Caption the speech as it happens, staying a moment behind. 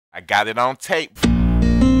I got it on tape. Yeah.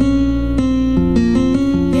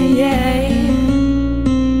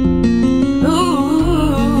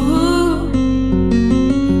 Ooh.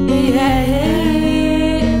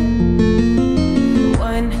 Yeah.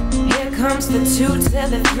 1, here comes the 2 till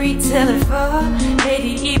the 3 till the 4.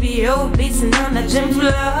 Lady EBO Beasts on the gym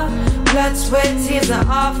floor. Blood, sweat, tears are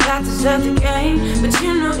all factors of the game, but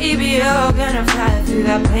you know EBO gonna fly through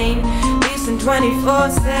that pain. Beastin'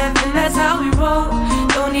 24/7, that's how we roll.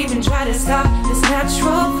 Don't even try to stop this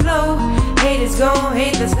natural flow. Haters gon'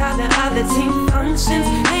 hate, that's how the other team functions.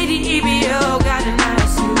 Lady EBO got a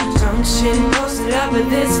nice new junction. Posted up with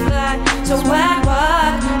this flag, so whack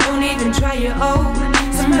what? Don't even try your own.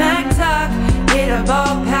 Some Mac talk, get a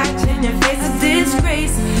ball packed in your face, a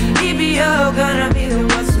disgrace. EBO gonna be the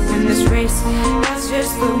ones to win this race. That's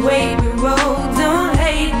just the way we roll, don't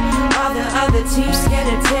hate. All the other teams scared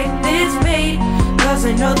to take this bait, cause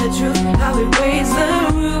I know the truth, how we raise the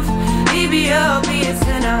roof. E.B.O Beasts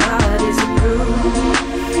and our heart is approved.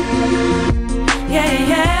 Yeah,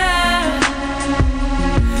 yeah.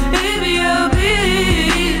 E.B.O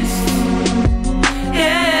Beasts.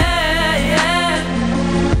 Yeah, yeah.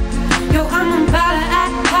 Yo, I'm about to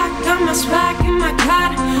act like got my swag in my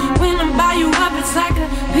card. When I buy you up, it's like a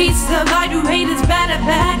piece of art. You haters better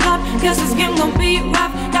back up, cause this game gon' be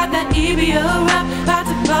rough. Got that E.B.O rap, about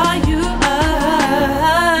to buy you up.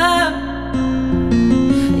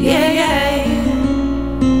 Yeah, yeah.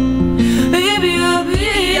 E.B.O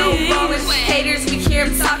Beasts. Haters, we hear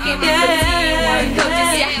them talking. Yeah,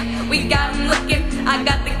 coaches, yeah, we got them looking. I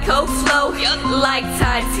got the cold flow, like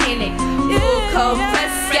Titanic. Ooh, cold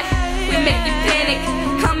press, yeah, we make you panic.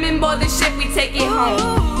 Come and board the ship, we take it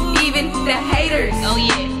home. Even the haters, oh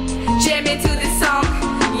yeah, jam into this song.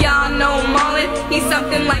 Y'all know Marlon, he's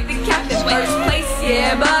something like the captain. First place,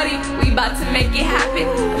 yeah buddy, we about to make it happen.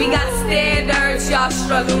 We got standards, y'all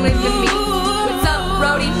struggling to meet. What's up,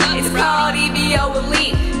 Brody? It's called E.B.O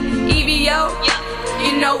Elite. E.B.O,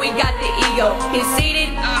 you know we got the ego.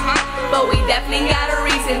 Conceited, but we definitely got a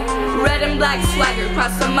reason. Red and black swagger,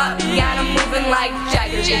 cross them up, got them moving like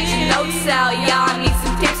Jagger. Get your notes out, y'all need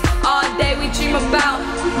some tips. All day we dream about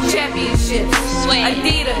championships.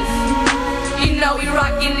 Adidas, you know we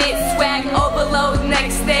rockin' it. Swag overload,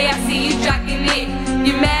 next day I see you jockin' it.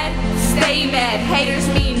 You mad? Stay mad, haters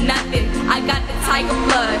mean nothing. I got the tiger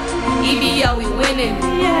blood, E.B.O we winning.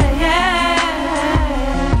 Yeah, yeah.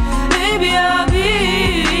 E.B.O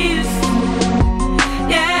Beasts.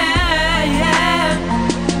 Yeah, yeah.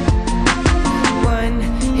 1,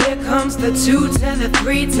 here comes the 2 till the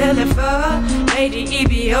 3 till the 4. Lady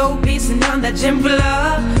E.B.O Beasts on the gym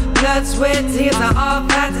floor. Blood, sweat, tears are all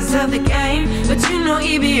factors of the game, but you know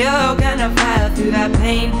E.B.O gonna fire through that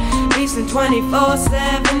pain. Beastin'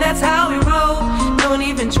 24/7, that's how we roll. Don't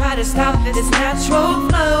even try to stop this natural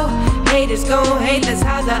flow. Haters gon' hate, that's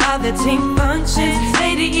how the other team functions.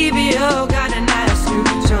 Lady E.B.O got a nice new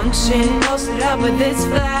junction. Posted up with this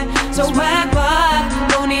flag, so whack what?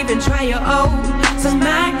 Don't even try your own. Some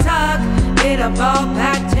Mac talk, get a ball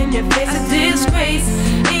packed in your face, a disgrace.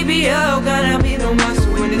 E.B.O gonna be the ones to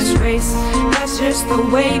win this race. That's just the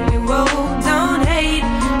way we roll, don't hate.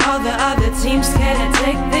 All the other teams scared to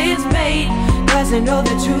take this bait, cause they know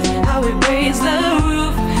the truth, how we raise the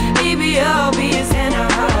roof. E.B.O Beasts and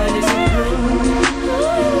our heart is approved.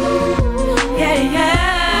 Yeah,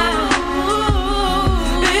 yeah.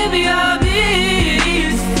 E.B.O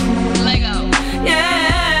Beasts. Lego.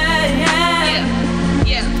 Yeah, yeah.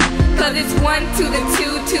 Yeah. Cause it's 1 to the 2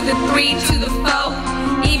 to the 3 to the 4.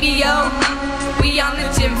 E.B.O, we on the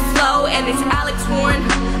gym flow, and it's Alex Warren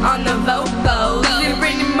on the vocals. And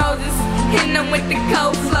Brittany Moses hitting them with the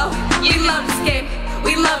cold flow. We love this game,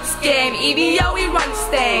 we love this game. E.B.O, we run this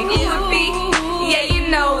thing. Who it be? Yeah, you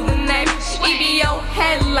know the name. E.B.O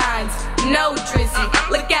headlines, no drizzy.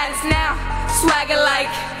 Look at us now, swagger like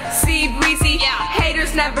sea breezy.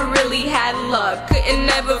 Haters never really had luck, couldn't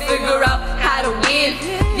never figure out how to win.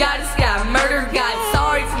 Y'all just got murdered, God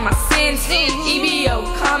sorry for my sins. E.B.O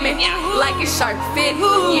coming like a shark fin.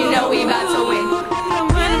 You know we about to win.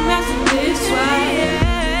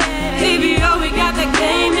 E.B.O, we got the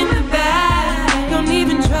game in the bag. Don't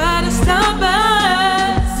even try to stop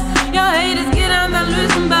us. Your haters get on the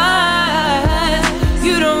losing bus.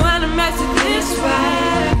 You don't wanna mess with this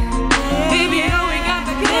swag. E.B.O, we got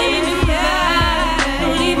the game in the bag.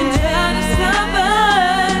 Don't even try to stop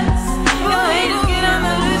us. Your haters get on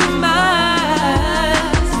the losing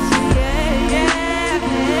bus. Yeah, yeah,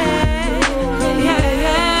 yeah,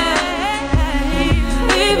 yeah.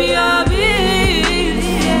 E.B.O Beasts.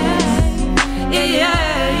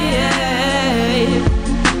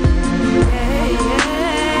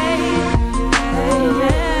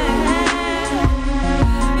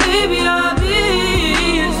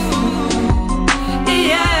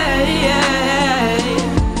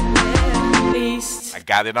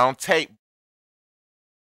 got it on tape.